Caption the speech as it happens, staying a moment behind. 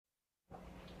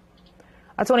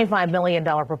A $25 million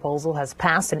proposal has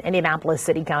passed an Indianapolis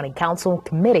City County Council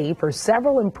committee for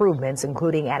several improvements,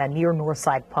 including at a near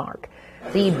Northside Park.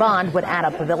 The bond would add a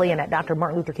pavilion at Dr.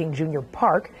 Martin Luther King Jr.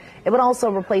 Park. It would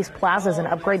also replace plazas and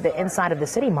upgrade the inside of the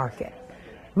city market.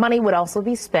 Money would also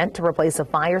be spent to replace a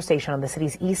fire station on the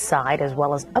city's east side, as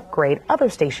well as upgrade other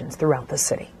stations throughout the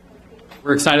city.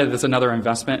 We're excited that it's another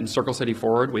investment in Circle City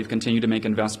Forward. We've continued to make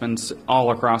investments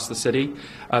all across the city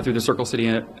through the Circle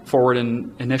City Forward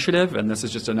initiative, and this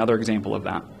is just another example of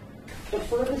that.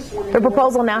 The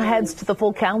proposal now heads to the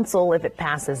full council. If it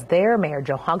passes there, Mayor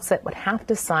Joe Hogsett would have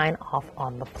to sign off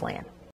on the plan.